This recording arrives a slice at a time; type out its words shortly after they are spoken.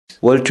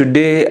Well,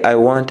 today I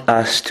want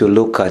us to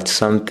look at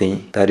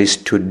something that is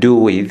to do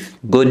with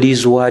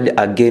God's word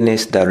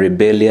against the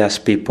rebellious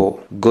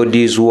people.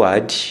 God's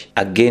word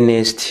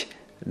against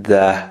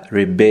the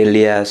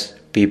rebellious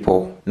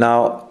people.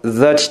 Now,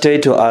 that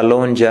title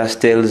alone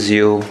just tells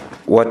you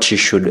what you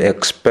should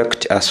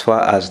expect as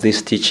far as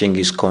this teaching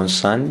is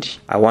concerned.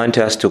 I want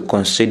us to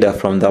consider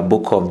from the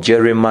book of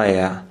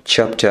Jeremiah,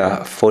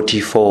 chapter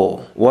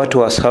 44. What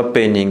was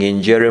happening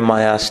in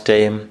Jeremiah's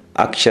time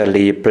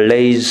actually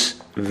plays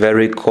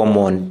very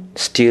common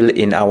still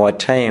in our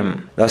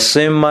time. The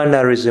same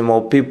mannerism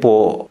of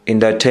people in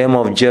the time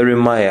of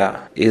Jeremiah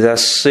is the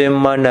same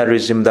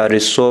mannerism that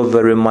is so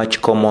very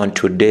much common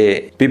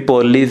today.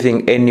 People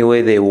living any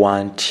way they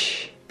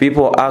want.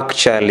 People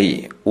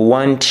actually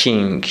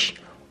wanting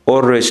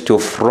always to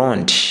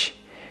front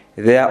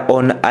their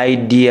own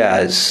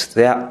ideas,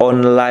 their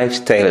own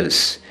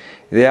lifestyles,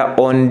 their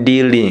own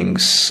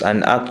dealings,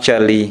 and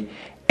actually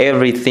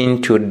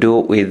everything to do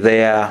with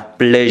their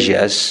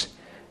pleasures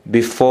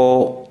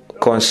before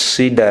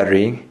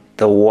considering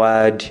the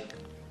word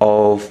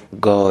of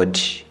God.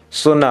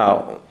 So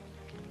now,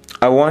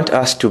 I want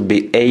us to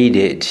be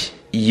aided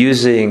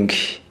using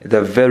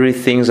the very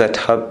things that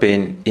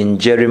happen in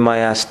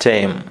Jeremiah's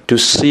time to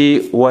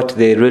see what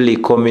they really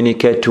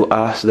communicate to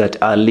us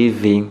that are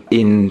living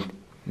in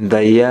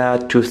the year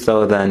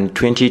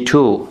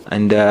 2022,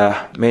 and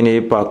many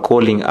people are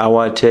calling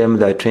our time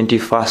the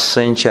 21st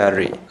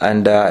century,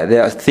 and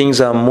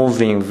things are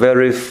moving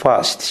very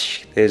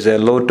fast. There's a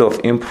lot of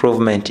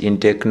improvement in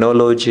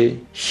technology,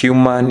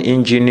 human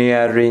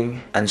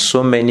engineering, and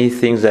so many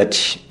things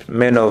that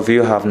many of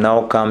you have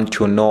now come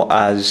to know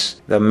as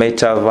the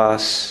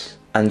metaverse,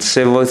 and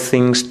several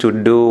things to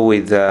do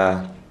with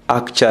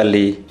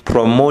actually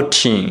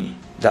promoting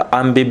the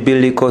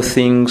unbiblical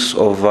things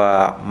of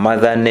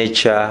Mother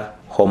Nature,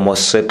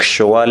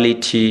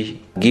 homosexuality,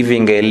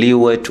 giving a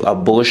leeway to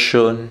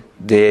abortion.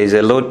 There is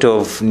a lot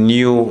of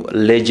new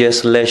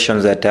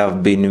legislations that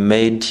have been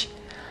made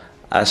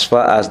as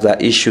far as the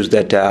issues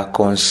that are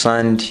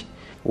concerned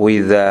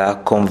with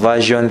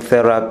conversion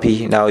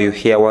therapy. Now you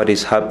hear what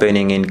is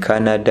happening in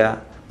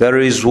Canada. There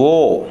is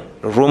war,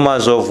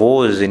 rumors of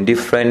wars in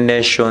different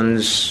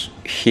nations.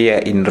 Here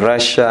in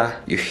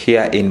Russia, you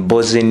hear in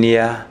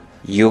Bosnia,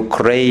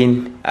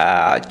 Ukraine,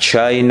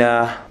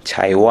 China,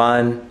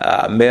 Taiwan,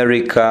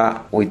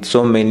 America, with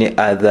so many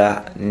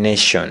other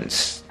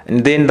nations.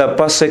 And then the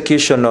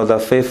persecution of the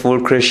faithful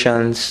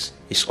Christians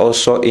is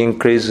also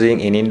increasing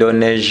in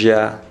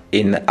Indonesia,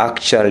 in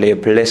actually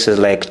places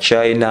like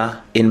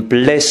China, in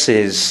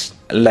places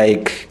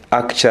like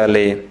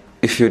actually,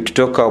 if you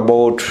talk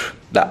about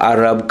the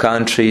Arab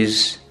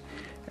countries,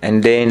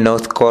 and then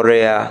North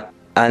Korea,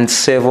 and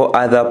several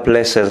other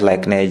places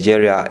like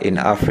Nigeria in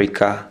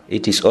Africa,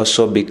 it is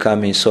also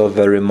becoming so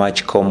very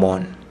much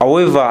common.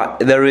 However,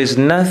 there is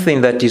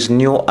nothing that is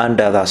new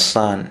under the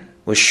sun.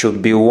 We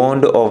should be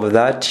warned of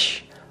that,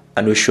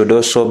 and we should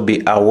also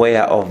be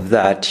aware of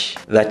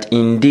that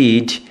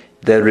indeed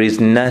there is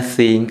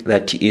nothing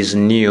that is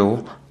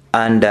new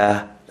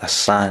under the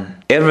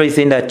sun.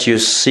 Everything that you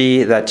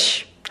see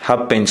that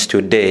happens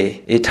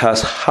today, it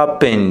has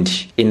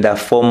happened in the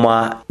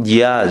former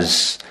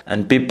years,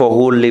 and people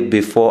who lived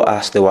before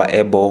us, they were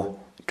able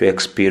to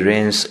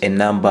experience a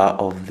number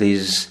of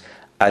these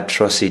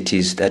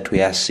atrocities that we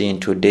are seeing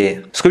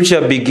today.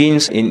 Scripture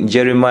begins in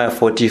Jeremiah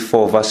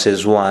 44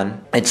 verses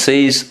 1. It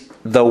says,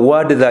 "The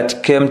word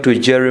that came to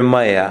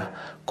Jeremiah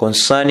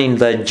concerning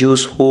the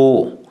Jews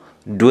who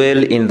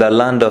dwell in the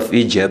land of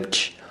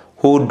Egypt,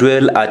 who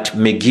dwell at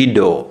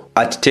Megiddo,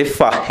 at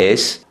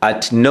Tephahes,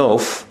 at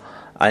Noph,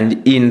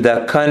 and in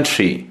the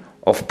country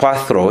of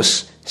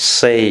Pathros,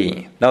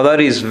 saying." Now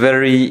that is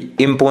very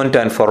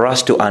important for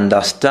us to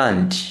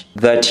understand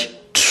that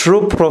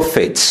true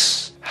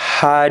prophets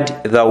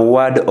had the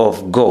word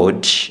of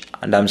God,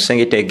 and I'm saying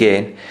it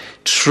again,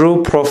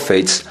 true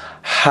prophets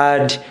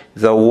had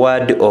the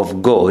word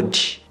of God,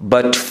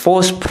 but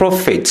false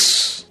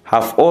prophets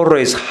have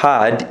always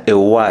had a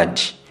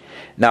word.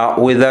 Now,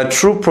 with the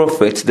true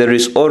prophets, there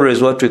is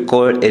always what we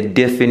call a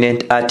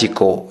definite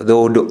article. They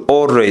would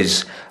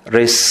always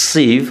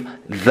receive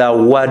the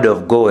word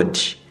of God.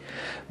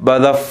 But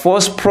the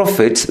false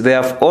prophets, they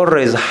have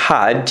always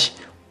had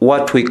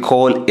what we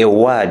call a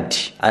word.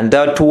 And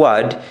that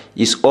word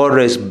is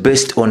always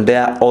based on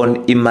their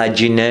own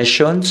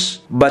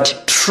imaginations.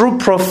 But true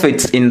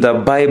prophets in the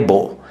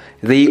Bible,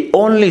 they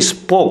only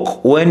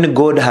spoke when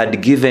God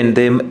had given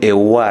them a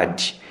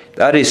word.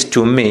 That is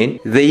to mean,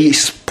 they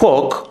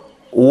spoke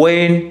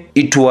when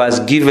it was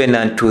given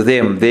unto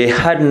them. They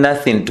had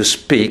nothing to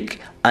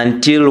speak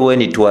until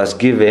when it was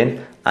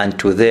given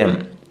unto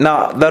them.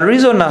 Now, the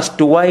reason as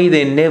to why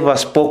they never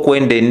spoke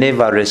when they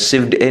never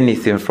received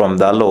anything from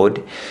the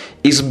Lord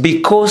is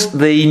because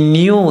they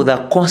knew the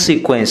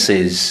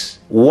consequences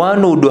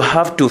one would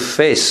have to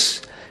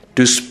face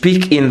to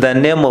speak in the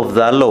name of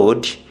the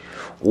Lord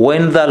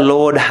when the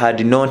Lord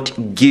had not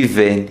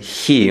given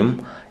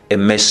him a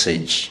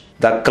message.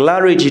 The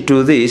clarity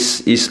to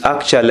this is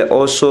actually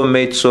also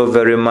made so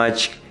very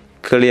much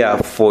clear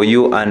for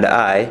you and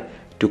I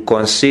to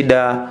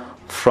consider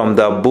from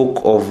the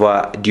book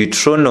of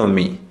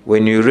Deuteronomy.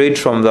 When you read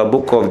from the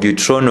book of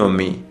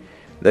Deuteronomy,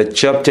 the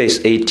chapter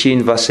is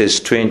 18 verses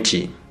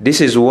 20.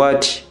 This is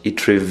what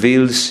it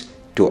reveals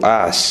to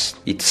us.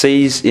 It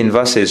says in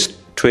verses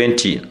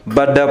 20,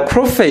 "But the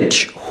prophet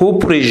who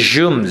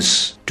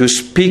presumes to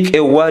speak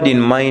a word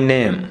in my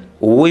name,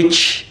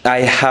 which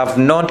I have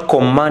not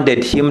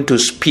commanded him to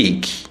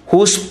speak,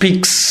 who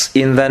speaks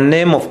in the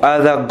name of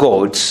other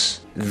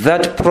gods,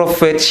 that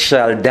prophet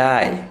shall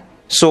die."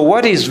 So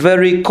what is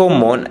very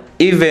common,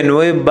 even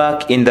way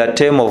back in the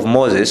time of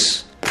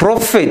Moses,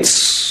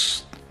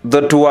 prophets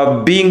that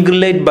were being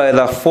led by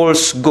the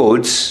false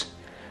gods,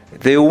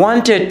 they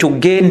wanted to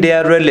gain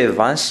their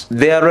relevance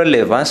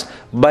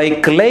by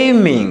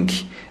claiming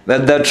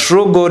that the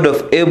true God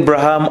of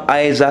Abraham,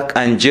 Isaac,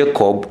 and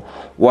Jacob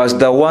was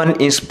the one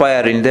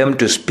inspiring them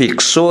to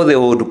speak, so they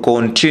would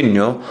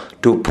continue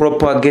to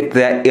propagate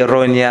their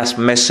erroneous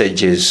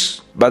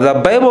messages. But the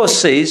Bible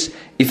says,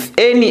 if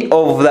any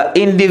of the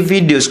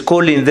individuals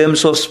calling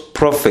themselves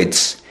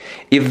prophets,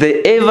 if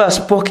they ever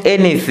spoke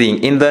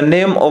anything in the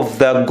name of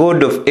the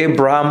God of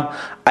Abraham,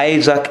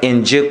 Isaac,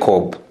 and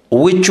Jacob,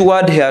 which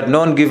word he had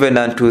not given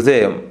unto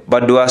them,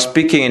 but were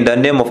speaking in the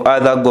name of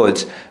other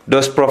gods,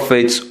 those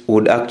prophets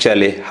would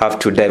actually have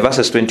to die.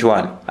 Verses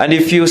 21. "And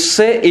if you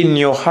say in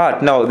your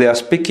heart," now they are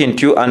speaking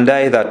to you and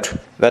I that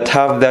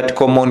have that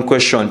common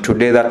question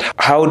today, that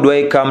how do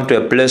I come to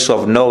a place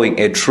of knowing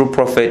a true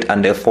prophet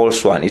and a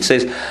false one? It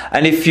says,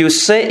 "And if you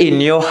say in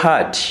your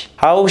heart,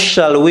 how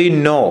shall we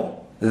know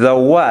the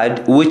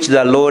word which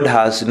the Lord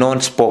has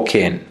not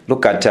spoken?"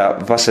 Look at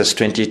verses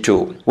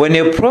 22. "When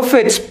a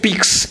prophet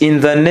speaks in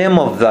the name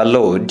of the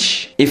Lord,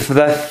 if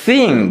the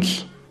thing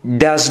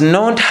does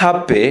not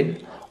happen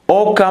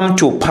or come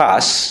to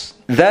pass,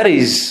 that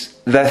is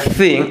the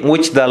thing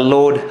which the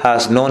Lord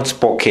has not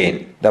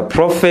spoken. The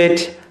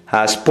prophet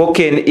has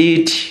spoken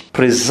it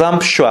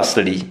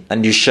presumptuously,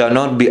 and you shall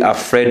not be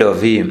afraid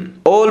of him."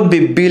 All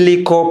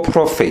biblical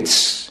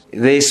prophets,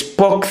 they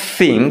spoke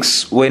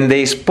things. When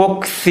they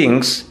spoke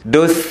things,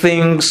 those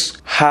things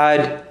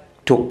had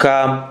to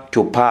come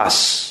to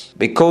pass.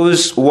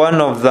 Because one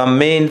of the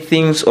main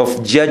things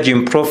of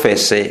judging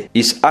prophecy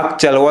is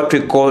actually what we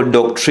call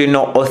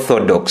doctrinal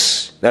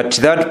orthodox.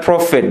 That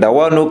prophet, the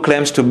one who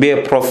claims to be a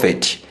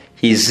prophet,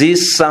 is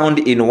this sound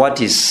in what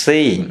he's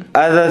saying?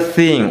 Other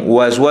thing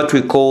was what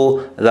we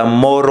call the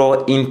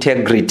moral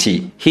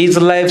integrity. His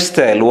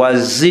lifestyle,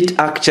 was it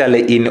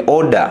actually in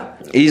order?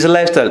 His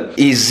lifestyle,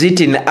 is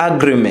it in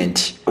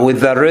agreement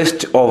with the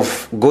rest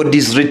of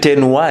God's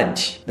written word?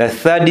 The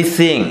third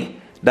thing,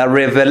 the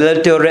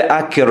revelatory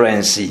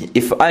accuracy.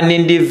 If an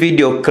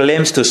individual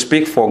claims to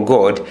speak for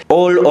God,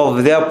 all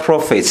of their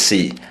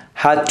prophecy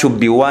had to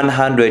be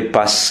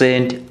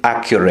 100%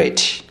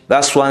 accurate.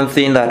 That's one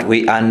thing that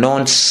we are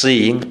not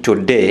seeing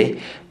today,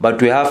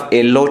 but we have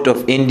a lot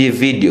of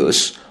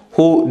individuals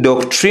who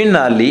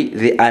doctrinally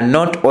they are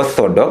not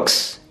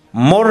orthodox,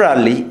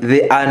 morally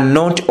they are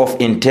not of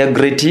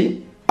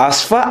integrity.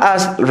 As far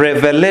as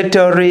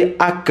revelatory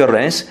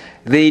accuracy,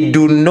 they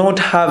do not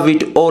have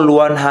it all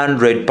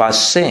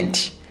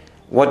 100%.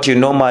 What you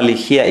normally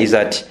hear is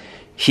that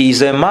he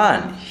is a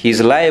man, he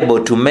is liable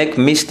to make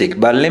mistake.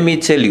 But let me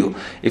tell you,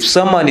 if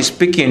someone is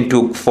speaking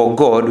for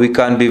God, we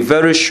can be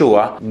very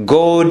sure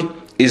God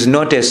is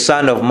not a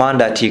son of man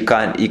that he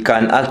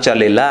can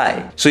actually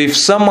lie. So if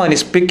someone is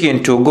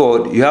speaking to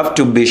God, you have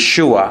to be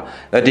sure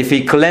that if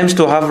he claims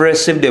to have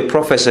received a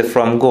prophecy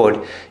from God,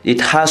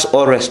 it has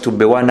always to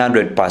be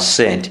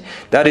 100%.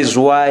 That is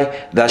why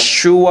the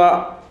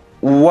sure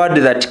word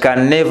that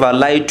can never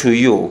lie to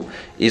you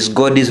is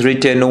God's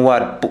written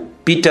word.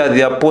 Peter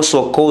the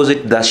apostle calls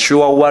it the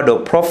sure word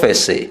of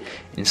prophecy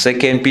in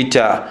 2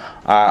 Peter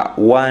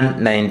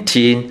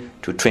 1:19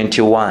 to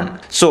 21.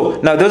 So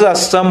now those are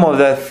some of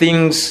the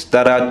things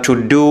that are to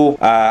do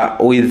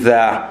with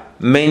the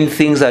main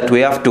things that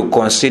we have to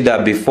consider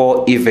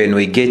before even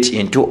we get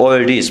into all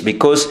this.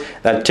 Because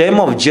at the time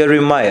of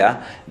Jeremiah,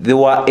 there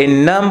were a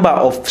number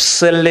of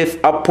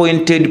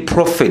self-appointed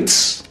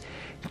prophets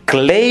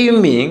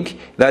claiming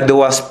that they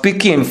were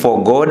speaking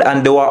for God,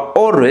 and they were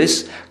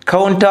always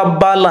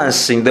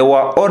counterbalancing, they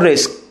were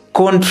always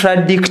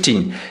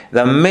contradicting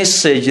the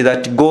message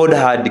that God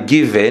had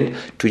given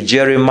to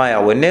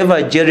Jeremiah.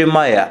 Whenever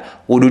Jeremiah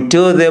would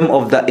tell them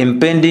of the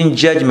impending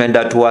judgment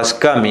that was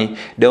coming,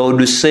 they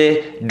would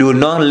say, "Do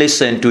not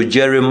listen to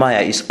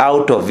Jeremiah, he's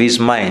out of his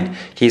mind,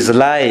 he's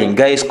lying.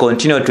 Guys,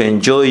 continue to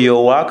enjoy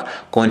your work,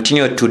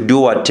 continue to do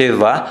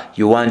whatever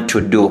you want to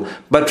do."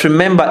 But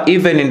remember,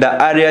 even in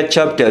the earlier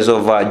chapters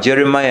of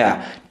Jeremiah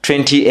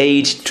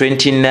 28,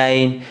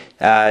 29,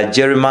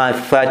 Jeremiah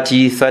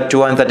 30,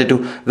 31,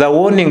 32, the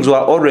warnings were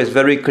always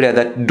very clear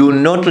that do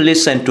not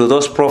listen to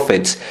those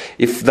prophets.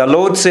 If the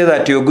Lord said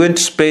that you're going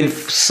to spend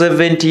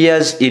 70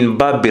 years in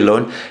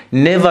Babylon,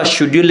 never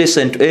should you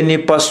listen to any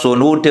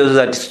person who tells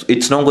that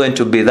it's not going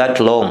to be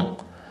that long.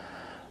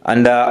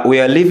 And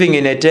we are living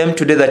in a time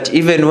today that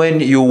even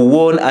when you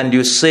warn and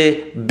you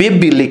say,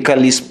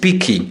 biblically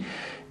speaking,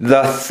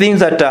 the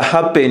things that are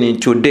happening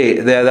today,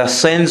 they are the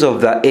signs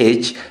of the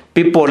age.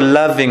 People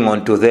loving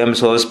unto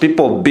themselves,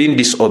 people being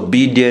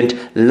disobedient,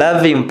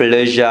 loving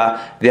pleasure.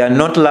 They are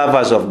not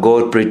lovers of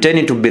God,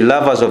 pretending to be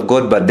lovers of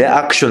God, but their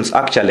actions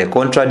actually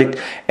contradict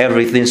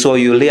everything. So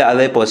you'll hear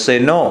other people say,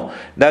 no,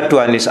 that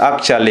one is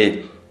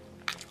actually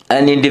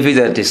an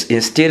individual that is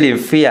instilling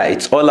fear.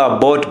 It's all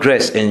about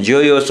grace.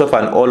 Enjoy yourself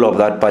and all of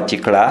that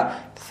particular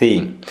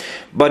thing.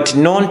 But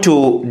not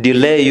to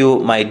delay you,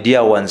 my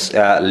dear ones,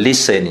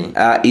 listening,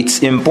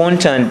 it's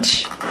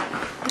important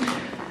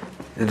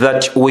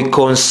that we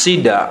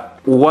consider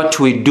what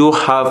we do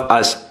have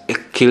as a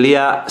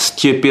clear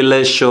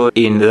stipulation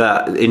in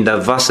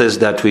the verses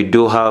that we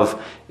do have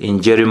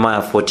in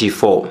Jeremiah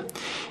 44.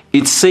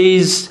 It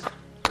says,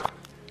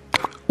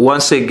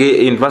 once again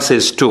in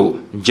verses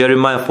 2,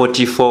 Jeremiah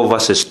 44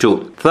 verses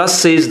 2, thus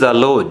says the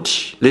Lord.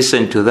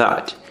 Listen to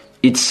that.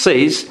 It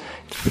says,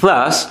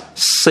 thus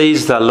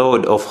says the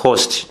Lord of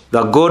hosts,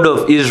 the God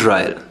of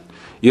Israel,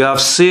 you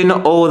have seen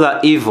all the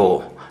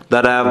evil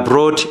that I have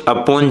brought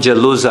upon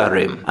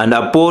Jerusalem and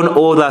upon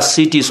all the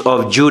cities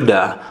of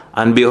Judah,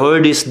 and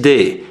behold, this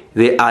day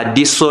they are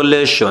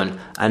desolation,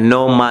 and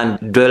no man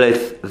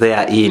dwelleth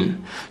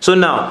therein. So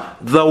now,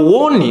 the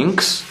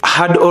warnings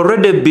had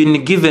already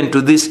been given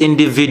to these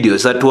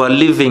individuals that were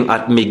living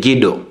at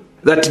Megiddo,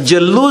 that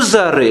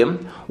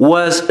Jerusalem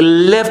was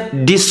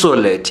left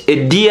desolate,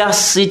 a dear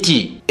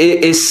city,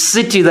 a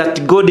city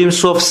that God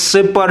himself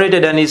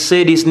separated, and he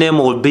said his name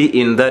will be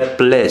in that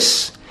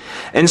place.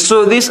 And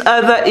so these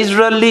other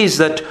Israelites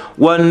that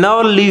were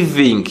now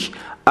living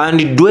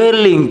and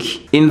dwelling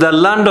in the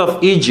land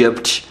of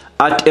Egypt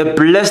at a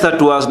place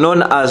that was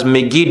known as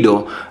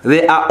Megiddo,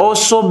 they are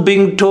also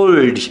being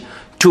told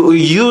to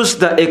use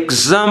the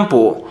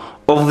example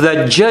of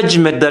the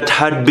judgment that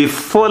had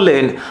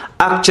befallen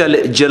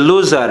actually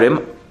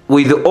Jerusalem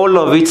with all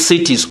of its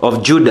cities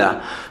of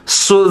Judah,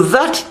 so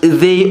that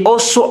they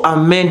also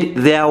amend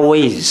their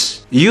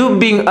ways. You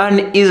being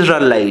an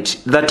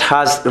Israelite that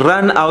has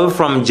run away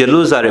from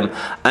Jerusalem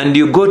and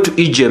you go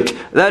to Egypt,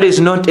 that is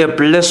not a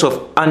place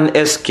of an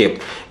escape.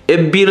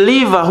 A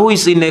believer who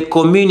is in a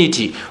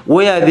community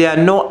where there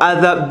are no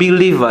other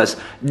believers,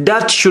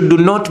 that should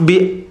not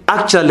be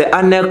actually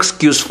an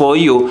excuse for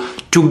you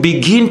to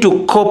begin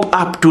to cope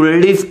up to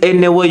live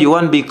anywhere you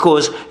want,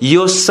 because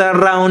your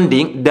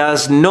surrounding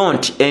does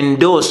not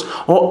endorse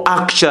or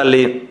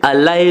actually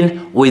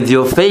align with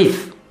your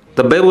faith.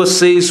 The Bible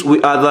says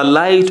we are the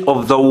light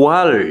of the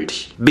world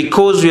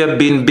because we have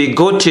been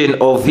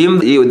begotten of him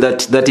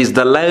that is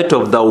the light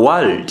of the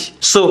world.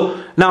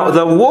 So now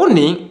the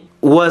warning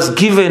was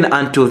given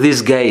unto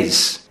these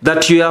guys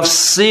that you have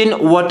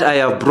seen what I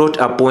have brought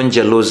upon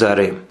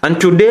Jerusalem.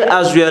 And today,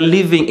 as we are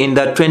living in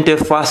the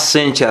 21st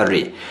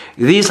century,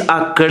 these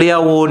are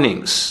clear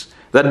warnings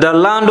that the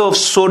land of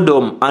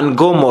Sodom and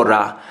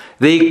Gomorrah,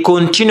 they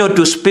continue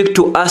to speak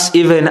to us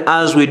even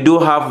as we do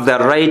have the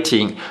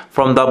writing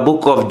from the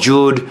book of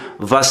Jude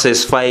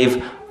verses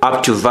 5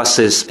 up to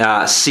verses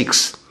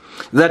 6.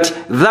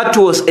 That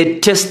was a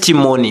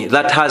testimony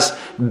that has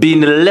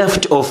been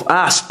left of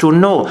us to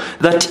know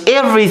that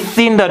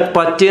everything that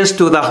pertains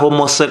to the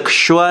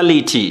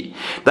homosexuality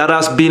that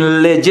has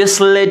been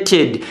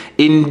legislated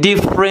in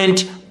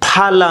different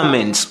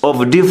parliaments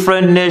of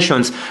different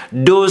nations,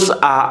 those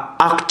are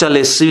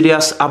actually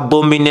serious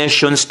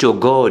abominations to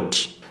God.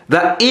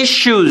 The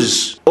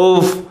issues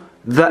of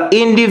the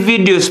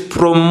individuals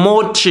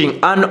promoting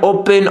an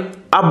open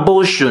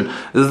abortion,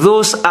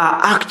 those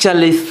are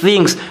actually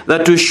things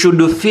that we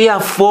should fear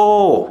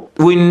for.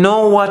 We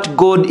know what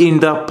God in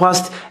the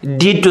past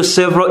did to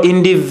several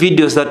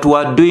individuals that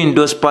were doing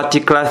those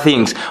particular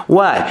things.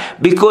 Why?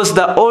 Because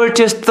the Old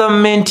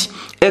Testament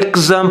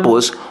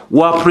examples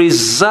were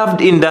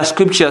preserved in the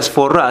scriptures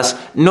for us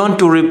not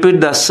to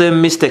repeat the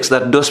same mistakes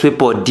that those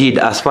people did,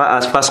 as far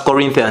as 1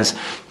 Corinthians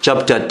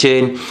chapter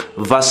 10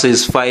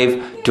 verses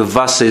 5 to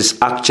verses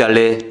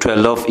actually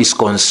 12 is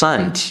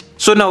concerned.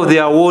 So now they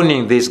are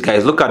warning these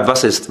guys. Look at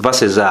verses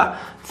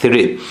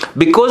 3.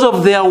 Because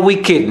of their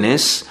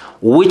wickedness,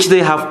 which they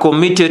have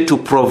committed to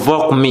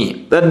provoke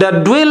me, that the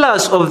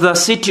dwellers of the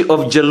city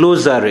of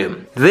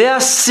Jerusalem, their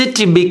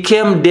city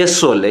became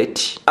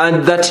desolate,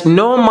 and that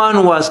no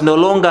man was no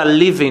longer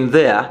living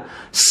there,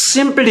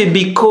 simply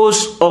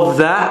because of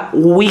the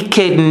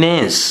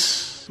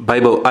wickedness.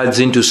 Bible adds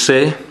in to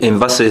say in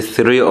verse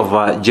 3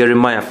 of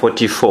Jeremiah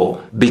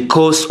 44,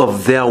 because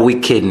of their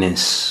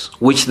wickedness,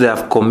 which they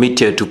have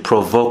committed to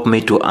provoke me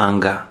to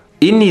anger.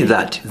 In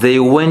that they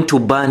went to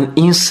burn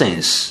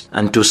incense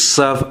and to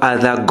serve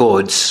other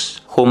gods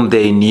whom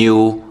they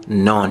knew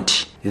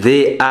not.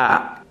 They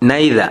are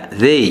neither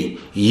they,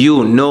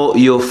 you nor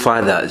your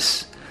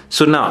fathers.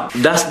 So now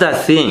that's the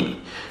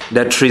thing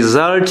that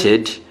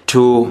resulted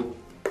to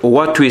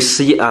what we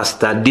see as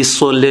the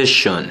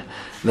desolation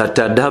that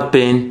had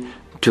happened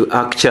to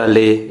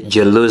actually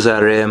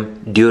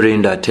Jerusalem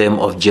during the time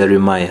of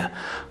Jeremiah.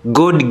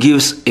 God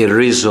gives a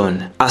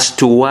reason as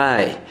to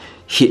why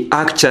he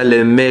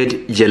actually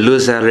made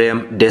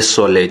Jerusalem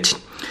desolate.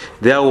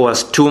 There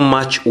was too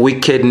much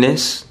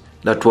wickedness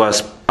that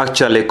was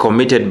actually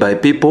committed by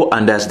people,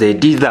 and as they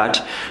did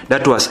that,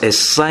 that was a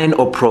sign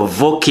of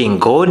provoking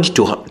God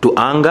to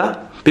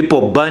anger.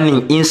 People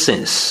burning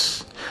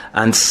incense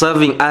and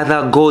serving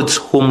other gods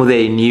whom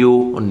they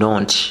knew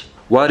not.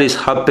 What is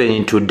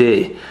happening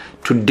today?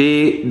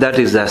 Today, that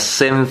is the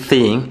same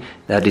thing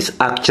that is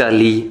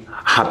actually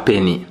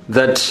happening.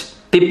 That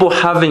people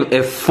having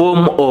a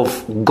form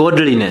of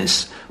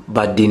godliness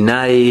but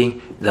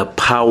denying the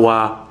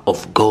power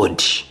of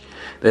God.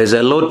 There's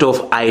a lot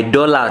of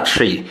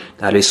idolatry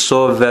that is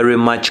so very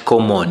much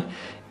common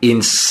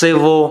in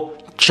several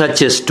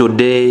churches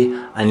today,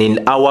 and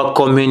in our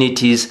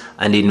communities,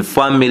 and in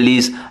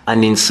families,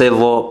 and in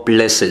several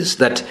places.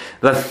 That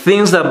the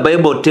things the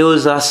Bible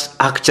tells us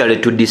actually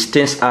to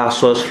distance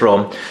ourselves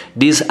from,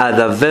 these are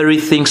the very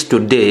things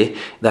today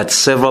that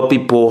several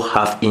people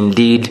have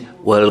indeed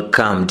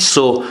welcomed.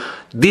 So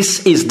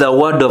this is the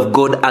word of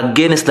God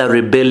against the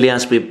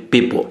rebellious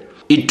people.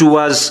 It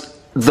was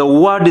the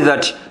word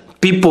that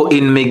people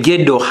in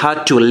Megiddo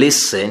had to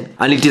listen,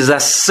 and it is the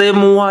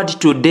same word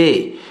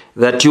today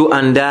that you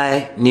and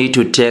I need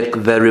to take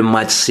very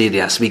much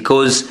serious,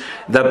 because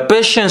the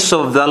patience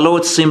of the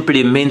Lord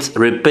simply means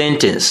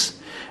repentance.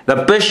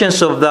 The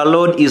patience of the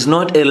Lord is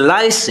not a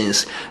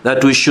license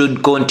that we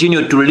should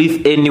continue to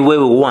live any way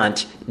we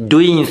want,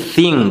 doing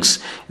things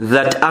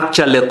that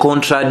actually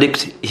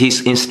contradict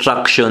His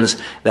instructions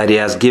that He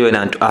has given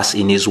unto us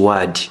in His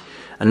word.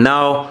 And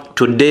now,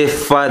 today,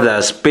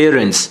 fathers,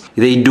 parents,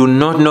 they do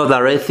not know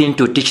the right thing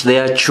to teach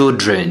their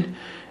children.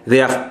 They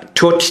have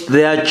taught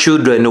their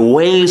children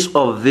ways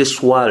of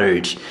this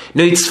world.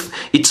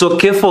 It's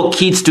okay for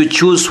kids to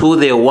choose who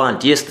they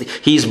want. Yes,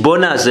 he's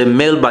born as a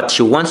male, but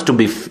she wants to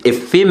be a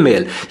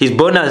female. He's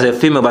born as a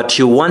female, but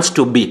she wants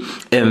to be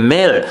a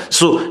male.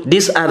 So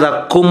these are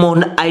the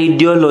common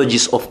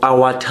ideologies of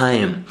our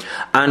time,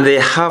 and they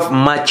have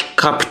much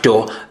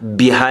capital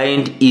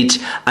behind it,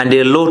 and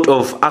a lot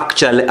of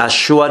actually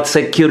assured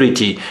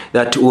security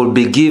that will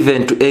be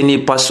given to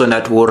any person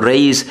that will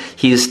raise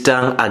his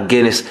tongue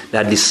against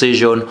the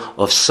decision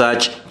of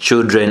such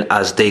children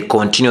as they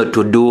continue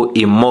to do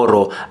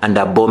immoral and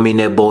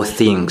abominable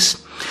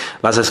things.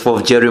 Verses 4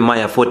 of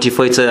Jeremiah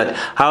 44, it says that,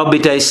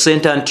 "Howbeit I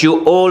sent unto you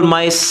all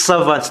my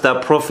servants the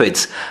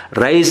prophets,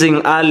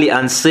 rising early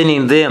and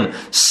sending them,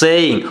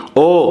 saying,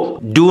 Oh,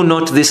 do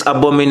not this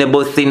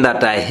abominable thing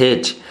that I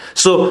hate."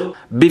 So,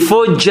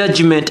 before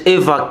judgment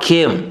ever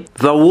came,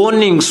 the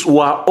warnings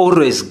were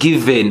always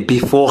given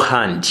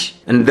beforehand.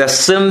 And the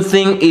same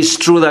thing is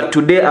true that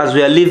today, as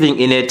we are living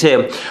in a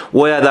time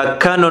where the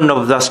canon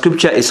of the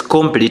scripture is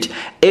complete,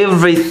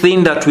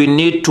 everything that we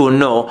need to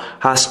know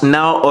has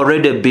now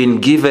already been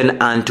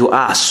given unto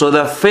us. So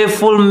the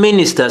faithful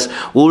ministers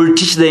will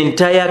teach the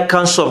entire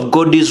counsel of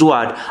God's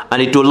word,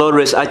 and it will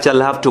always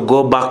actually have to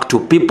go back to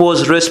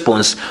people's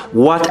response.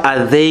 What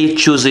are they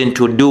choosing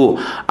to do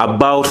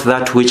about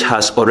that which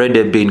has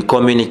already been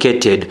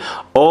communicated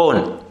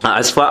on,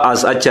 as far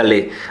as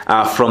actually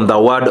from the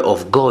word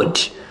of God?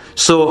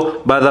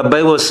 So, but the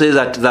Bible says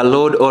that the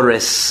Lord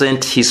always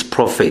sent His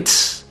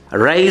prophets,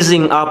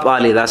 rising up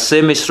early. The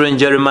same is true in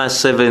Jeremiah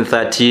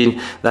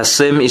 7:13. The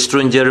same is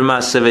true in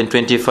Jeremiah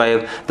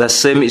 7:25. The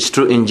same is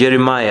true in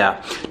Jeremiah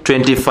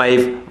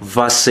 25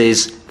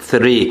 verses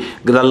 3.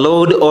 The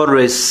Lord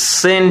always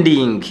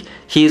sending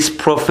His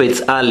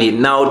prophets early.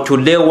 Now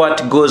today,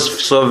 what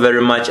goes so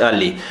very much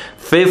early?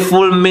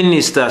 Faithful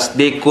ministers,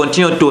 they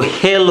continue to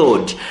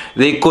herald,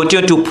 they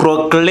continue to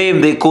proclaim,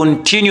 they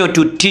continue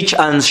to teach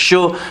and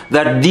show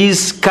that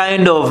these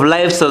kind of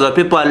lifestyles that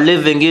people are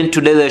living in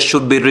today, they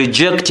should be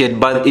rejected.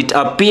 But it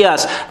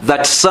appears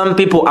that some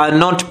people are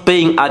not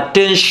paying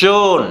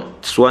attention.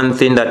 It's one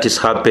thing that is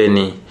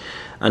happening.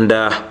 And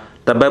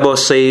the Bible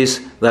says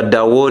that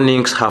the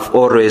warnings have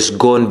always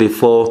gone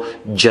before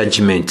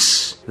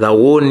judgments. The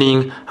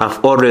warning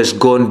have always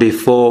gone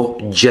before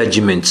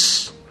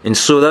judgments. And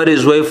so that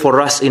is why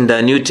for us in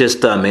the New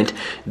Testament,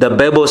 the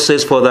Bible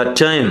says, for the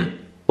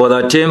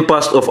time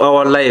past of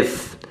our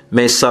life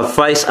may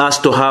suffice us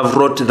to have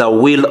wrought the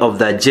will of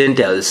the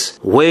Gentiles,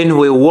 when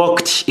we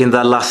walked in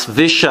the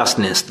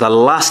lasciviousness, the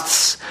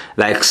lusts,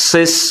 the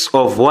excess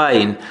of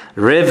wine,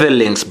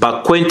 revelings,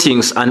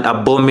 banquetings, and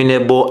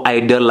abominable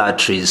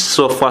idolatries.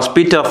 So 1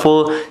 Peter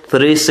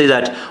 4:3 says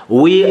that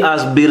we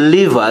as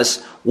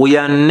believers, we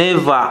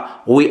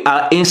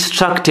are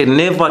instructed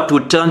never to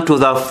turn to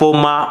the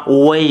former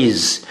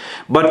ways.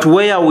 But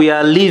where we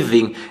are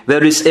living,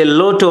 there is a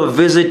lot of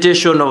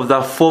visitation of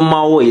the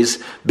former ways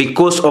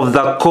because of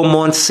the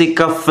common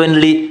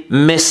seeker-friendly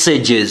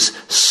messages,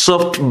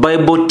 soft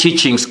Bible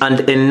teachings,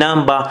 and a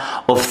number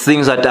of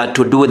things that are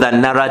to do with the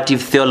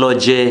narrative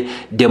theology,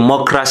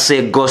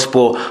 democracy,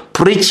 gospel,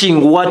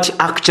 preaching what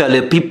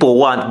actually people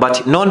want,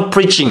 but not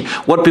preaching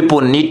what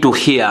people need to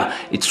hear.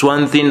 It's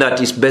one thing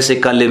that is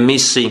basically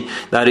missing thing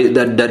that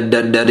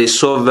is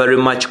so very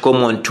much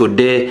common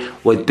today,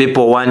 with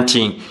people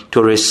wanting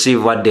to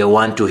receive what they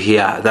want to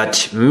hear.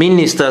 That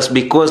ministers,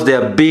 because they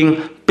are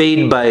being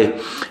paid by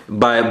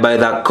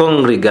the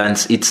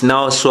congregants, it's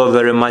now so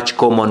very much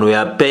common. We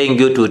are paying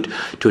you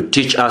to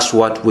teach us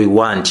what we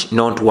want,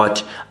 not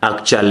what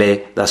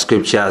actually the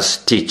scriptures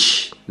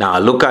teach. Now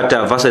look at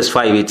verses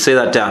 5. It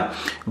says that,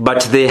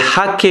 but they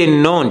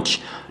hearken not,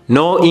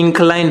 nor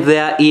incline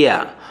their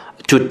ear,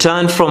 to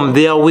turn from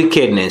their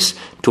wickedness,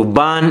 to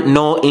burn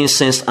no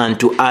incense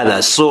unto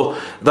others. So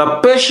the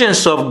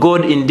patience of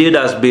God indeed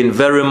has been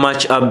very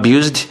much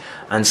abused,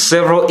 and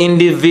several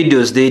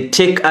individuals, they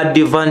take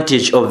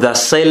advantage of the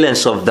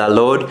silence of the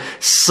Lord,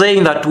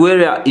 saying that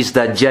where is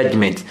the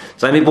judgment?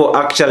 Some people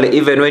actually,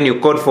 even when you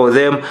call for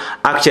them,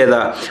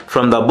 actually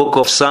from the book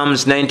of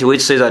Psalms 90,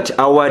 which says that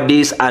our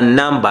days are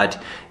numbered,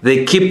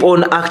 they keep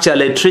on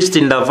actually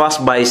twisting the verse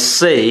by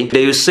saying,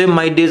 they say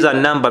my days are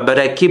numbered, but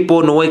I keep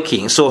on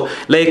working. So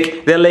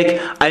they're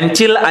like,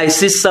 until I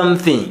see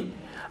something,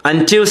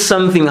 until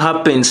something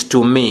happens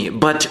to me.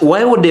 But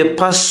why would a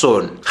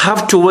person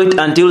have to wait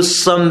until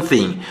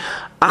something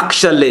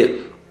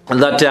actually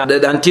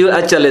until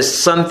actually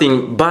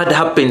something bad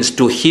happens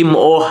to him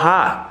or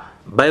her?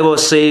 Bible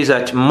says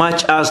that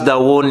much as the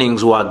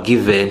warnings were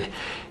given,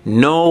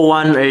 no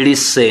one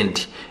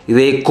listened.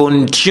 They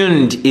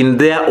continued in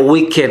their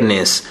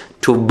wickedness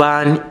to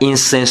burn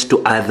incense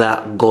to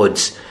other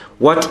gods.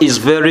 What is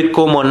very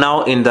common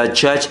now in the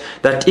church,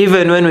 that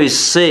even when we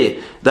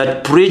say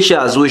that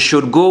preachers, we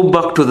should go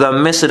back to the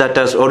message that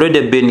has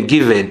already been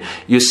given,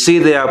 you see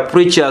there are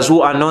preachers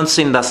who are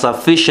announcing the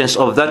sufficiency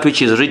of that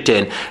which is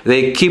written.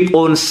 They keep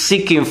on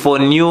seeking for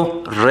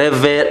new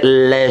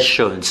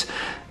revelations.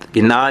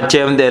 In our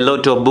time, a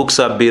lot of books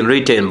have been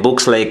written,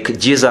 books like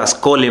Jesus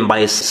Calling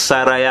by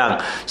Sarah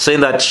Young,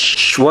 saying that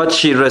what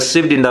she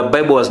received in the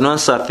Bible was not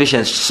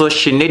sufficient, so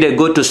she needed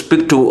God to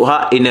speak to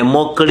her in a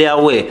more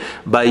clear way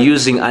by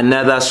using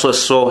another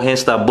source. So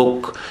hence the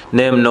book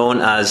name known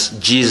as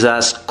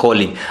Jesus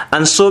Calling.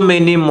 And so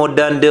many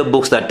modern day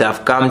books that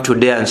have come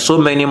today, and so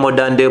many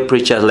modern day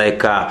preachers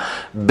like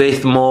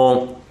Beth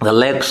Moore, the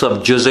likes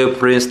of Joseph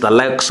Prince, the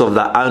likes of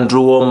the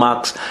Andrew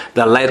Womack,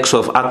 the likes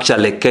of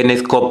actually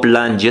Kenneth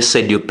Copeland,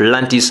 Jesse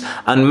Duplantis,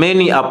 and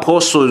many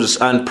apostles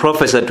and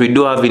prophets that we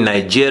do have in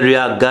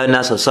Nigeria,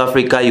 Ghana, South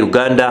Africa,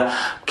 Uganda,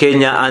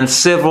 Kenya, and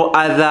several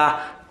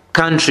other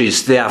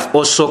countries. They have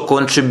also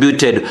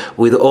contributed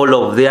with all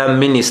of their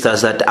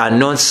ministers that are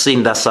not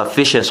seeing the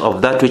sufficiency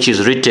of that which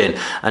is written,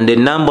 and a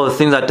number of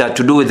things that are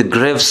to do with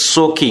grave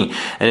soaking,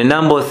 and a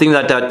number of things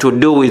that are to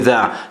do with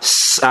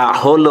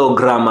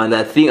hologram, and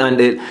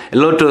a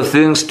lot of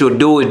things to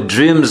do with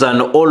dreams,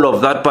 and all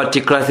of that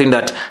particular thing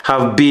that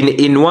have been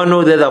in one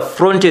or the other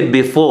fronted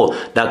before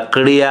the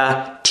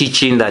clear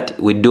teaching that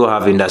we do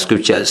have in the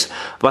scriptures.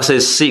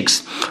 Verses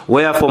 6,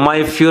 wherefore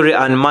my fury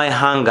and my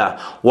hunger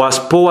was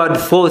poured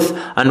forth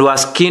and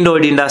was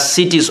kindled in the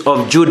cities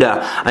of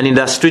Judah and in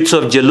the streets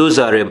of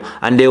Jerusalem,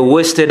 and they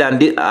wasted and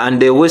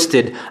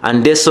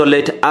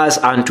desolate as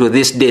unto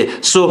this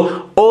day.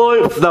 So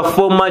all the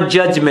former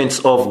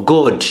judgments of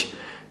God,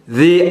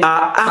 they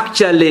are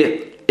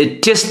actually a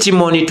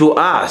testimony to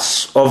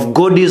us of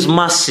God's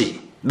mercy.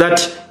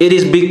 That it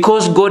is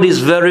because God is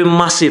very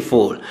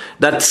merciful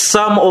that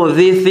some of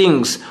these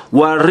things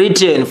were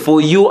written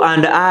for you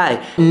and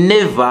I,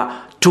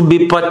 never to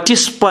be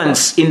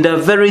participants in the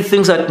very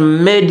things that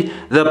made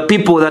the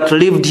people that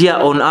lived here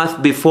on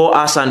earth before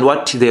us and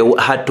what they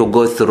had to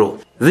go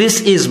through.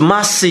 This is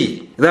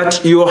mercy,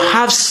 that you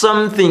have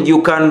something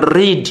you can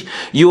read,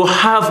 you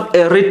have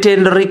a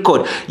written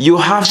record, you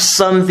have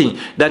something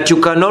that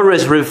you can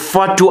always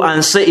refer to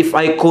and say, if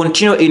I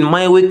continue in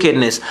my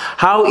wickedness,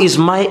 how is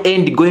my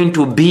end going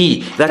to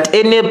be? That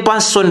any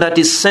person that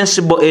is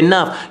sensible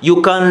enough,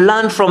 you can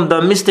learn from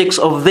the mistakes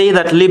of they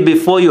that live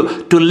before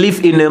you to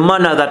live in a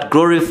manner that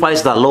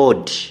glorifies the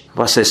Lord.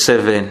 Verse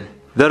 7.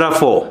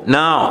 Therefore,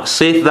 now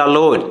saith the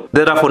Lord,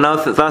 therefore now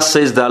thus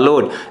says the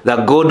Lord, the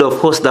God of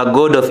hosts, the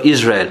God of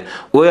Israel,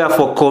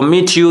 wherefore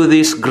commit you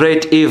this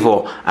great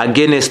evil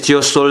against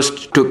your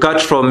souls, to cut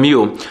from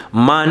you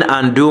man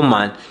and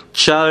woman,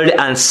 child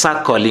and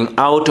suckling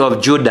out of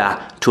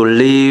Judah, to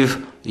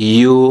leave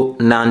you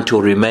none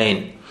to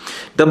remain.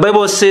 The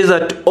Bible says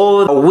that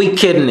all the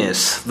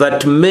wickedness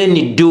that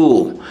many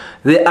do,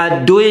 they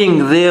are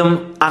doing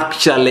them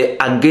actually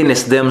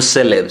against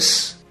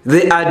themselves.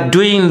 They are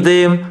doing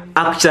them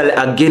actually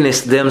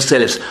against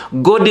themselves.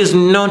 God is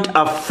not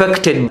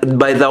affected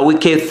by the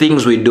wicked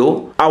things we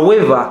do.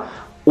 However,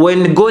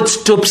 when God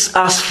stops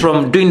us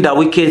from doing the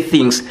wicked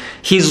things,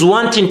 He's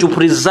wanting to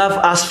preserve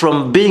us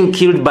from being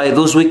killed by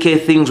those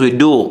wicked things we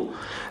do.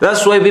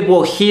 That's why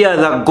people hear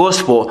the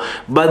gospel,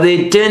 but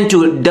they tend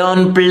to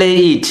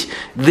downplay it.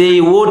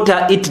 They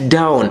water it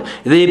down.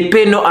 They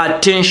pay no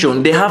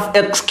attention. They have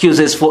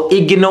excuses for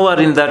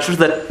ignoring the truth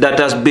that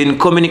has been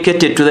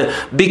communicated to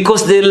them,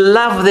 because they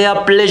love their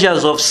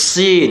pleasures of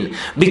sin,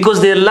 because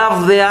they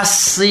love their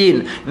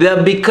sin. They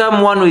have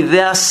become one with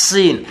their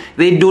sin.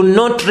 They do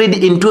not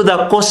read into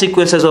the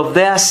consequences of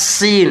their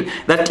sin,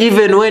 that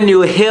even when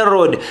you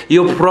herald,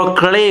 you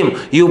proclaim,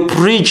 you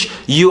preach,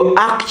 you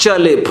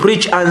actually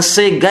preach and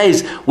say,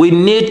 guys, we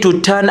need to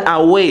turn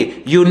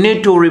away. You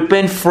need to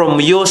repent from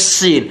your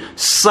sin.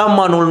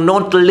 Someone will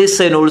not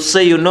listen, will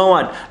say, you know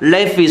what,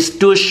 life is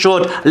too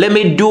short. Let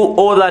me do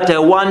all that I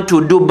want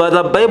to do. But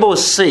the Bible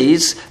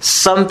says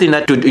something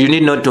that you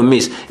need not to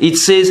miss. It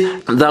says,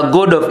 the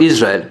God of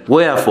Israel,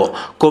 wherefore,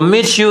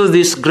 commit you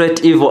this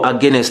great evil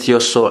against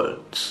your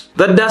souls.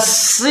 That the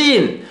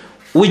sin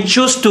we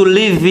choose to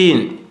live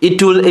in,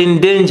 it will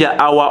endanger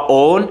our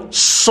own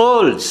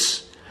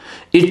souls.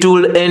 It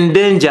will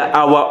endanger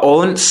our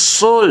own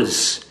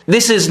souls.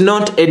 This is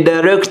not a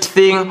direct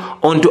thing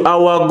unto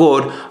our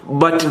God,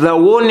 but the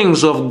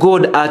warnings of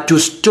God are to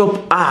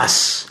stop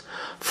us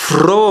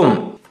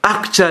from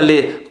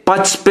actually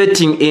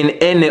participating in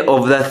any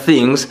of the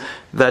things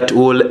that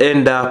will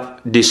end up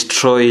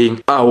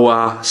destroying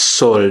our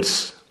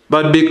souls.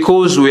 But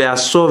because we are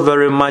so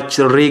very much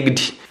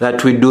rigged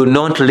that we do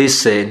not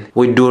listen,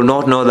 we do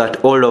not know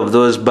that all of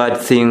those bad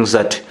things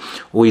that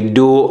we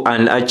do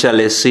and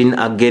actually sin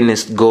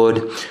against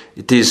God,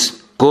 it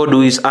is God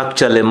who is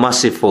actually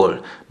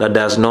merciful, that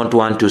does not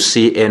want to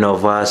see any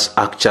of us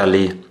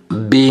actually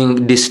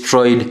being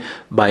destroyed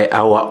by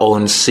our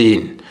own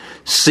sin.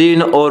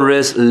 Sin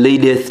always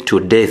leadeth to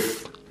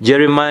death.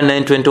 Jeremiah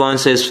 9:21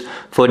 says,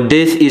 for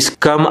death is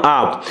come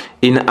up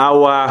in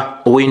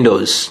our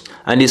windows,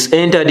 and is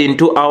entered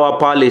into our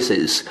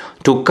palaces,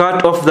 to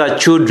cut off the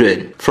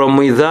children from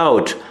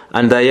without,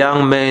 and the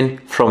young men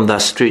from the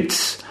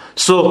streets.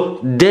 So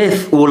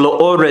death will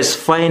always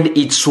find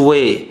its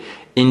way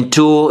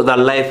into the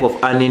life of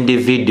an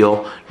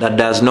individual that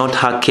does not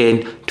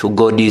hearken to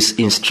God's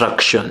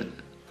instruction.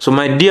 So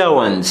my dear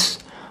ones,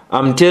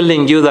 I'm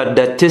telling you that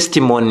the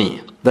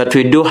testimony that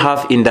we do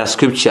have in the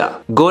scripture,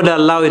 God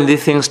allowing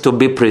these things to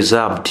be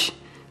preserved,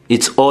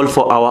 it's all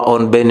for our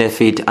own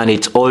benefit, and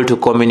it's all to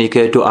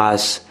communicate to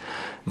us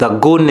the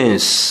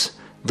goodness,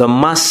 the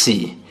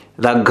mercy,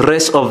 the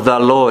grace of the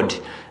Lord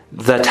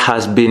that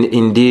has been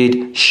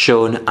indeed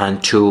shown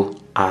unto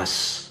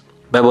us.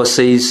 Bible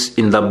says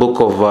in the book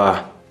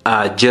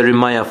of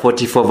Jeremiah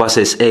 44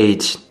 verses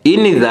 8,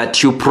 in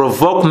that you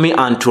provoke me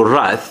unto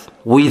wrath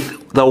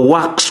with the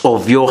works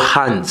of your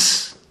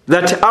hands,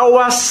 that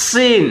our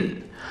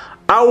sin,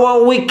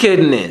 our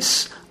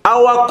wickedness,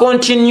 our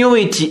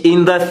continuity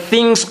in the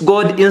things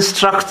God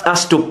instructs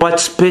us to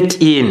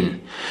participate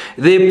in,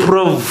 they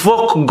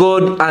provoke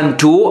God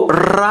unto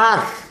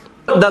wrath.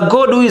 The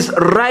God who is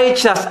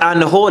righteous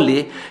and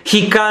holy,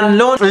 he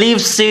cannot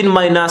leave sin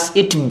minus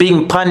it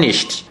being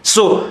punished.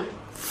 So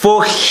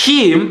for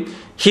him,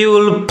 he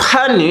will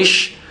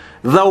punish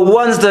the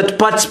ones that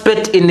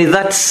participate in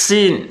that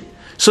sin.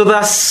 So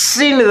the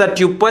sin that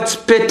you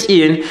participate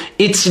in,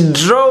 it's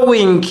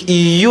drawing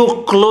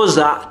you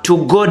closer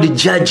to God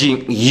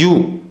judging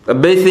you. The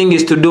best thing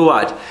is to do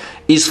what?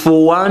 Is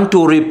for one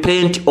to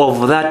repent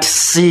of that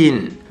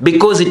sin,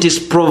 because it is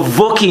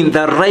provoking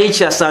the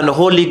righteous and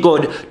holy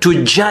God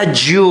to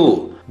judge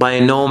you. By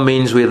no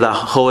means will the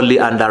holy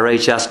and the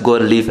righteous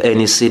God leave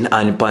any sin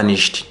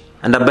unpunished.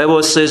 And the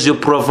Bible says, you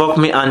provoke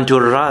me unto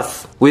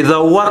wrath with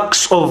the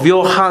works of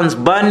your hands,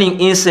 burning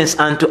incense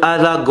unto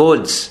other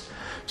gods.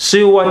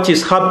 See what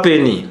is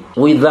happening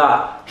with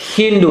the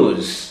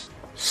Hindus.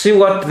 See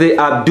what they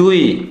are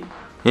doing.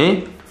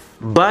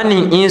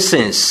 Burning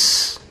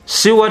incense.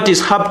 See what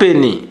is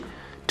happening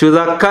to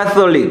the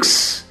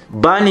Catholics.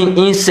 Burning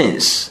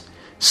incense.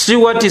 See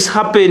what is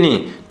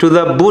happening to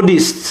the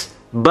Buddhists.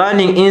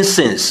 Burning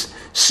incense.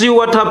 See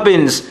what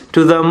happens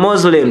to the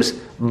Muslims.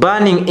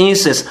 Burning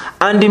incense,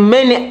 and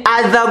many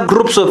other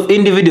groups of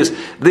individuals.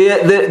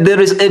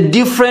 There is a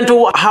different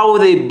how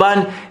they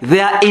burn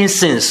their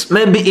incense,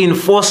 maybe in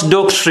false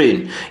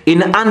doctrine, in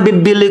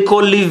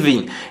unbiblical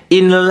living,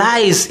 in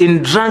lies,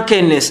 in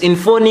drunkenness, in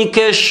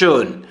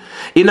fornication,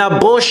 in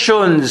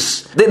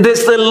abortions.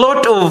 There's a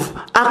lot of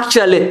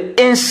actually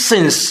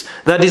incense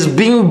that is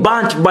being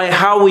burnt by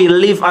how we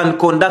live and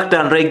conduct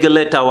and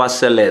regulate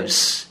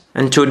ourselves.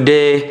 And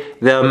today,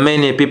 there are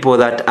many people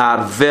that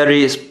are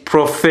very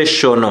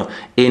professional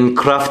in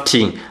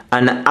crafting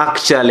and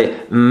actually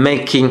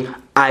making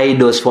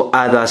idols for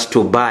others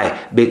to buy,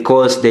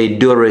 because they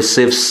do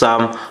receive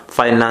some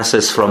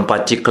finances from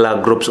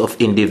particular groups of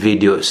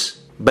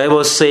individuals.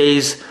 Bible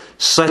says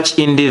such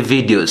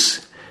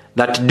individuals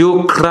that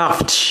do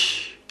craft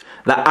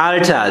the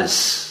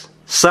altars,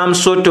 some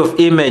sort of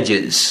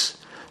images,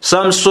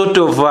 some sort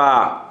of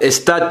a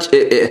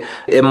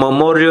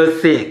memorial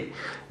thing,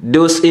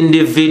 those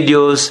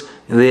individuals,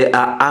 they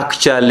are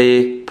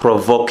actually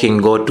provoking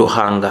God to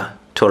hunger,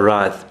 to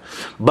wrath.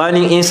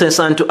 Burning incense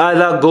unto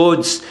other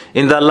gods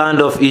in the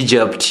land of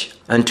Egypt.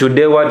 And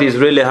today what is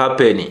really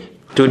happening?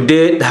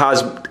 Today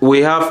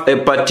we have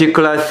a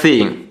particular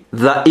thing,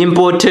 the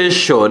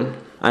importation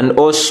and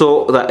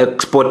also the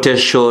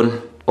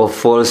exportation of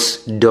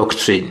false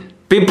doctrine.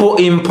 People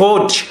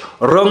import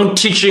wrong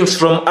teachings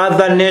from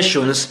other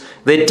nations,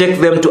 they take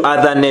them to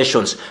other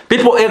nations.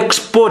 People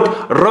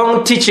export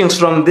wrong teachings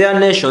from their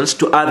nations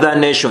to other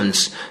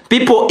nations.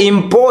 People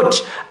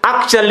import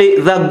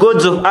actually the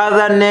gods of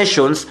other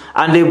nations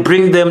and they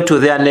bring them to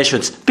their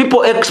nations.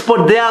 People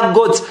export their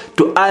gods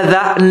to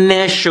other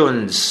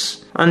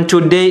nations. And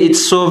today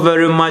it's so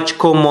very much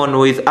common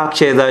with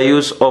actually the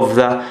use of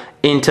the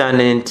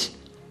internet.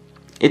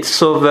 It's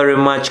so very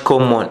much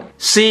common.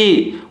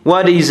 See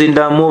what is in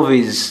the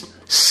movies.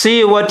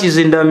 See what is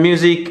in the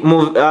music,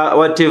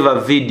 whatever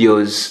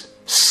videos.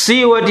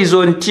 See what is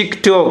on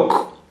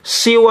TikTok.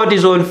 See what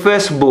is on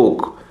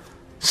Facebook.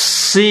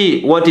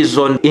 See what is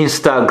on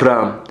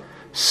Instagram.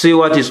 See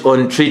what is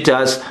on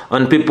Twitters,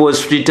 on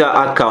people's Twitter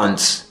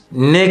accounts.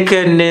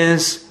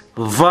 Nakedness,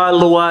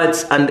 vile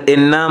words, and a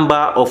number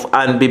of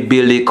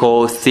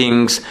unbiblical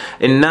things.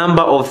 A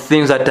number of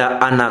things that are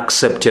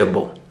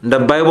unacceptable. The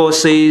Bible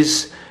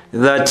says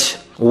that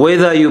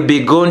whether you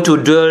be going to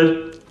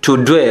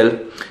dwell,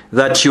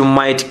 that you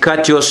might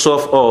cut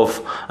yourself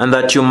off, and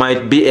that you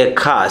might be a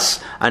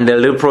curse and a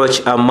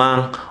reproach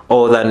among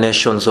all the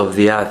nations of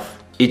the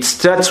earth. It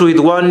starts with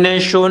one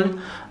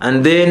nation,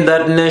 and then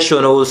that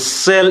nation will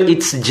sell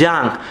its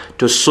junk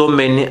to so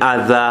many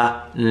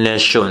other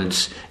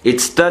nations. It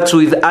starts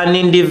with an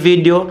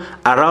individual.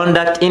 Around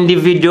that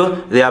individual,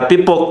 there are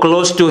people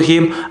close to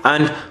him,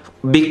 and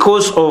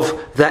because of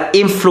the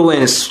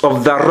influence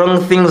of the wrong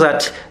things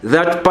that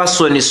that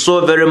person is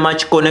so very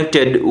much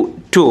connected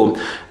to,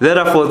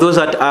 therefore those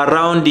that are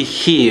around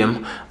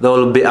him, they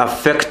will be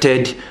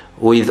affected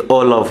with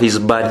all of his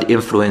bad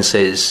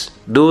influences.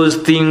 Those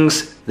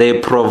things,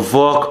 they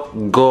provoke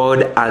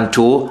God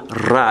unto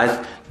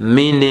wrath,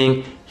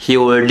 meaning he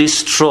will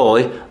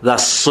destroy the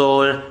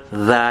soul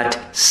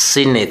that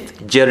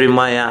sinneth.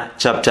 Jeremiah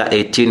chapter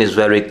 18 is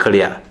very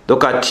clear.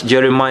 Look at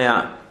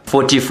Jeremiah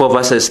 44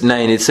 verses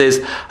 9. It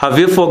says, have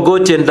you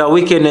forgotten the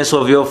wickedness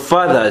of your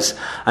fathers,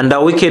 and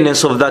the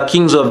wickedness of the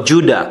kings of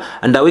Judah,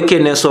 and the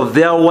wickedness of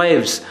their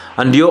wives,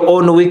 and your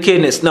own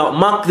wickedness? Now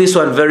mark this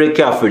one very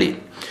carefully,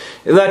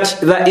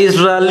 that the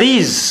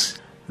Israelis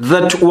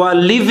that were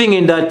living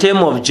in the time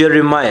of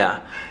Jeremiah,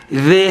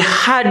 they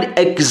had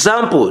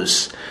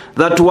examples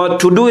that were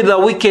to do with the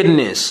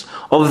wickedness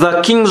of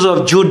the kings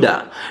of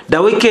Judah,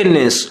 the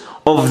wickedness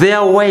of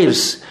their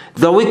wives,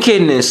 the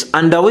wickedness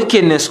and the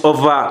wickedness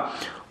of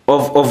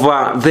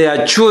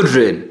their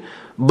children.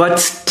 But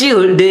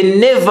still they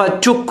never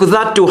took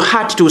that to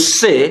heart to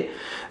say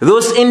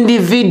those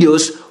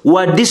individuals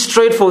were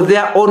destroyed for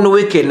their own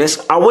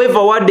wickedness.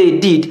 However, what they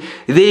did,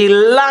 they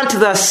learned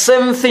the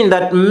same thing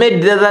that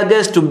made the other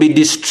guys to be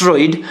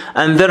destroyed,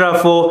 and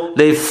therefore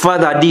they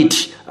furthered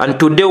it. And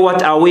today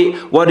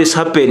what is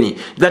happening?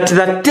 That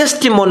the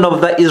testimony of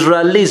the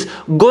Israelis,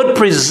 God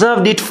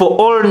preserved it for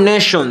all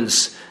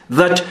nations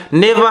that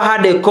never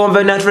had a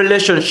covenant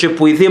relationship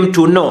with him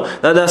to know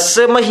that the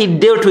same way he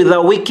dealt with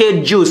the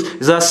wicked Jews,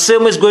 the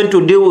same is going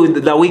to deal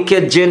with the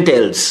wicked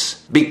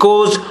Gentiles.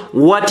 Because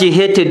what he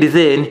hated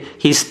then,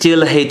 he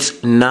still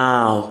hates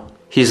now.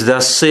 He's the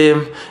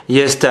same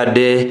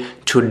yesterday,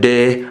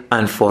 today,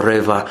 and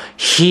forever.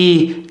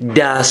 He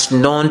does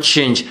not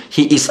change.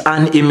 He is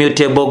an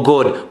immutable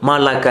God.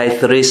 Malachi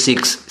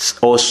 3:6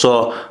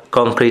 also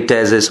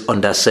concretizes on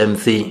the same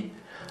thing.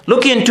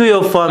 Look into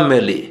your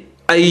family.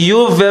 Are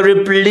you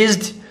very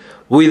pleased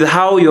with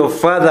how your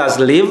fathers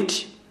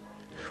lived?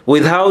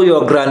 With how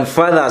your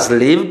grandfathers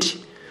lived?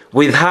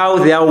 With how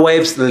their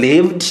wives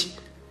lived?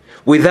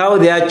 With how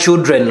their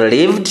children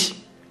lived?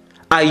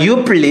 Are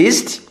you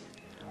pleased?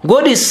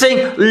 God is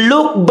saying,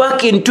 look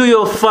back into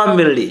your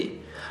family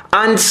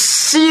and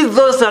see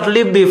those that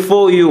live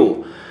before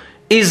you.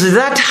 Is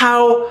that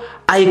how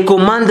I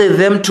commanded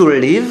them to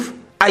live?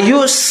 Are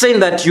you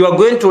saying that you are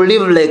going to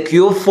live like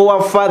your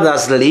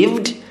forefathers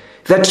lived?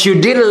 That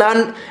you didn't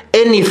learn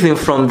anything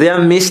from their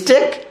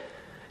mistake?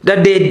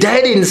 That they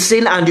died in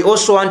sin and you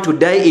also want to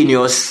die in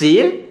your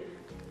sin?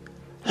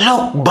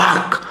 Look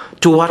back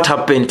to what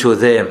happened to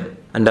them.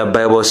 And the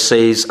Bible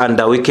says, and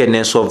the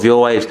wickedness of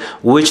your wives,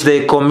 which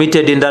they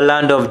committed in the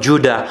land of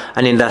Judah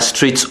and in the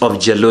streets of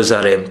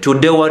Jerusalem.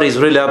 Today what is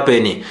really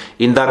happening?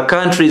 In the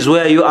countries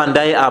where you and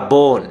I are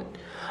born,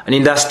 and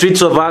in the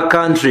streets of our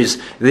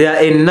countries, there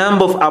are a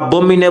number of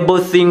abominable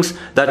things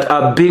that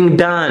are being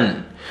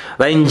done.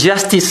 The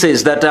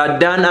injustices that are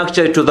done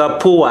actually to the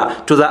poor,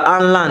 to the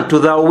unlearned, to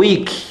the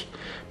weak.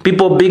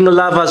 People being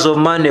lovers of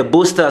money,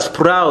 boasters,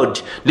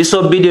 proud,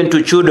 disobedient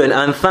to children,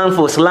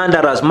 unthankful,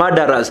 slanderers,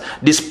 murderers,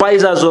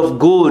 despisers of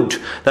good,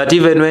 that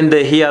even when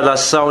they hear the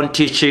sound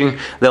teaching,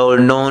 they will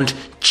not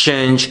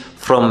change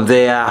from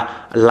their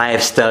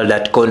lifestyle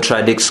that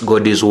contradicts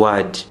God's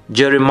word.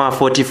 Jeremiah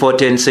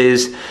 44:10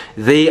 says,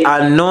 they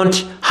are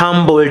not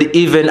humbled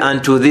even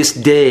unto this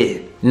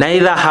day.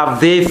 neither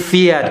have they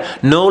feared,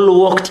 nor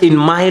walked in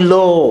my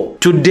law.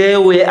 Today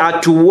we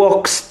are to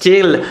walk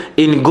still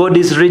in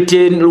God's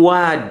written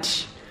word.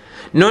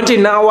 Not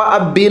in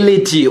our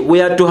ability.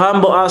 We are to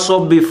humble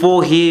ourselves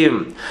before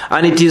Him.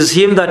 And it is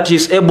Him that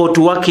is able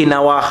to work in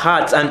our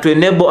hearts and to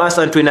enable us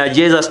and to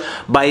energize us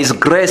by His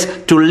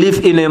grace to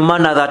live in a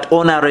manner that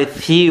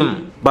honoreth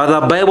Him. But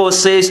the Bible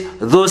says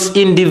those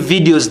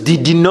individuals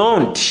did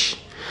not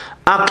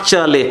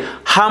actually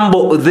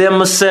humble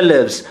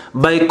themselves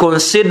by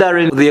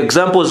considering the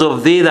examples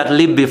of they that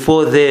live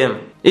before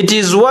them. It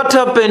is what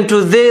happened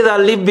to they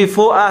that live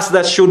before us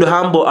that should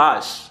humble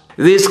us.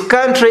 This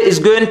country is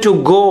going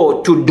to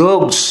go to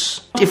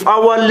dogs if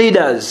our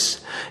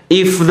leaders,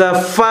 if the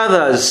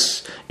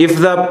fathers, if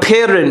the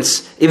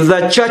parents, if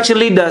the church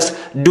leaders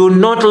do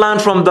not learn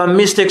from the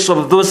mistakes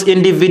of those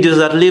individuals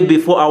that live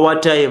before our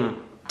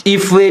time.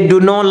 If we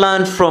do not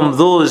learn from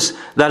those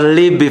that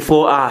live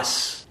before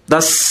us. The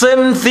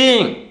same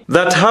thing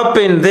that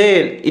happened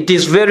then, it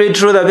is very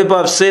true that people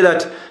have said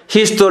that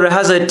history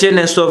has a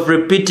tendency of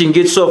repeating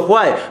itself.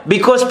 Why?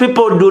 Because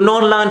people do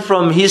not learn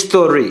from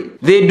history.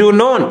 They do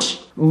not.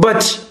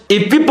 But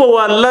if people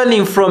were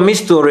learning from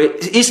history,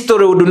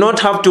 history would not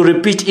have to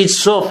repeat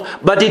itself.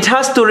 But it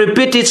has to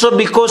repeat itself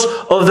because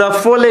of the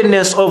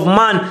fallenness of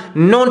man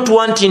not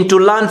wanting to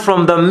learn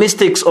from the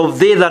mistakes of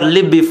they that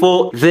lived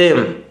before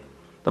them.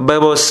 The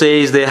Bible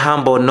says they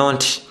humble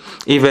not.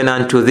 Even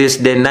unto this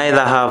day,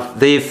 neither have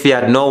they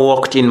feared, nor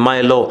walked in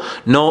my law,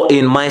 nor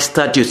in my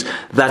statutes,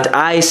 that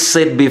I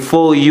set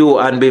before you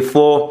and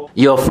before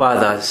your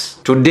fathers.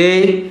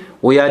 Today,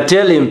 we are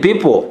telling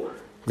people,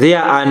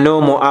 there are no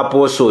more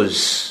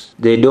apostles.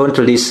 They don't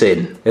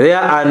listen. There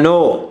are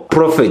no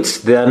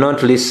prophets. They are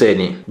not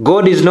listening.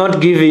 God is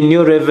not giving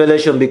new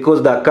revelation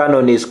because the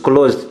canon is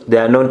closed. They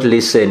are not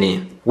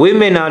listening.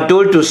 Women are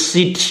told to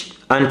sit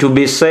and to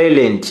be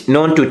silent,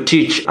 not to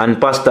teach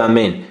and pastor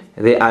men.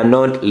 They are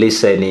not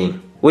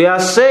listening. We are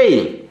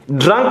saying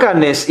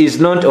drunkenness is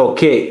not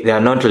okay. They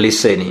are not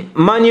listening.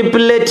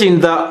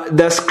 Manipulating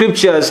the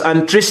scriptures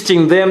and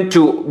twisting them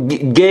to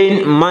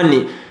gain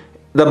money.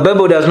 The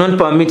Bible does not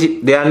permit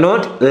it. They are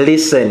not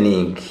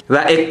listening.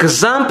 The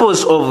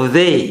examples of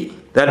they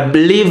that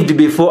lived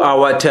before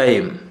our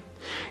time,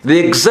 the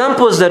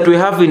examples that we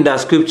have in the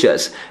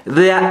scriptures,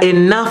 they are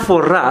enough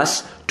for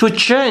us to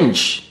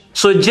change.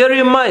 So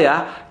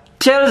Jeremiah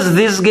tells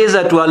these guys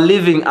that were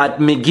living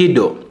at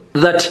Megiddo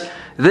that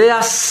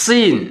their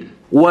sin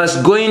was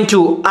going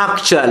to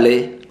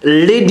actually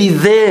lead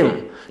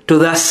them to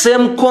the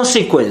same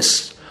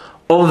consequence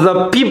of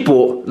the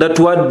people that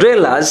were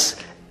dwellers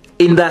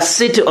in the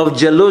city of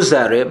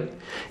Jerusalem,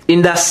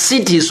 in the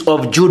cities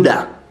of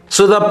Judah.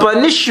 So the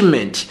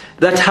punishment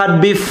that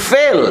had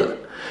befell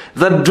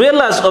the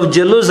dwellers of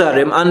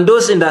Jerusalem and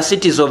those in the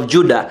cities of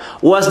Judah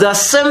was the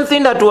same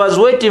thing that was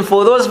waiting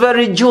for those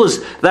very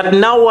Jews that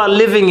now were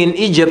living in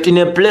Egypt in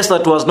a place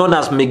that was known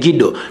as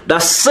Megiddo. The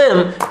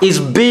same is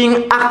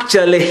being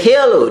actually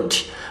held,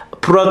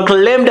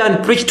 proclaimed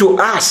and preached to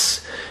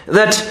us.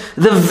 That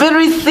the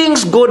very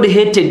things God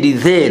hated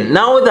then,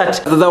 now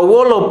that the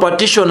wall of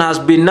partition has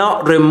been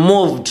now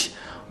removed,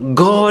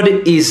 God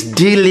is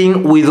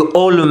dealing with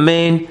all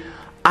men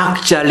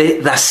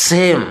actually the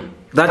same.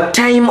 The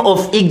time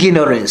of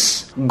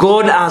ignorance,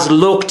 God has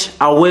looked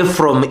away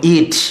from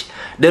it.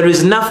 There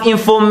is enough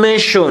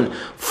information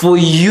for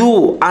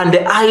you and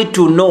I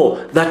to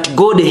know that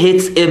God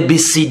hates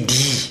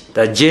ABCD.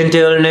 The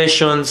Gentile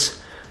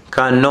nations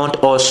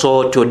cannot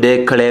also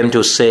today claim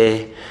to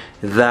say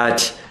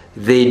that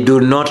they do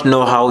not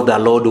know how the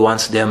Lord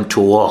wants them to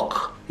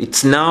walk.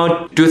 It's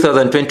now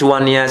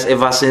 2021 years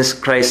ever since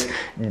Christ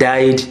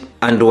died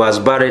and was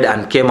buried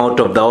and came out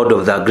of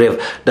the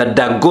grave, that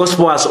the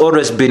gospel has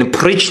always been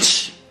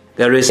preached.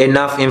 There is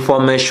enough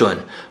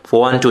information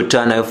for one to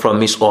turn away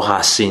from his or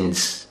her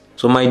sins.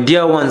 So my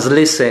dear ones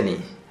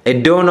listening, I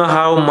don't know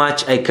how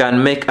much I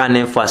can make an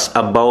emphasis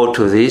about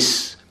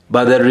this,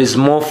 but there is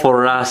more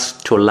for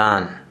us to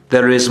learn.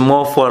 There is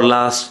more for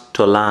us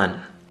to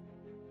learn.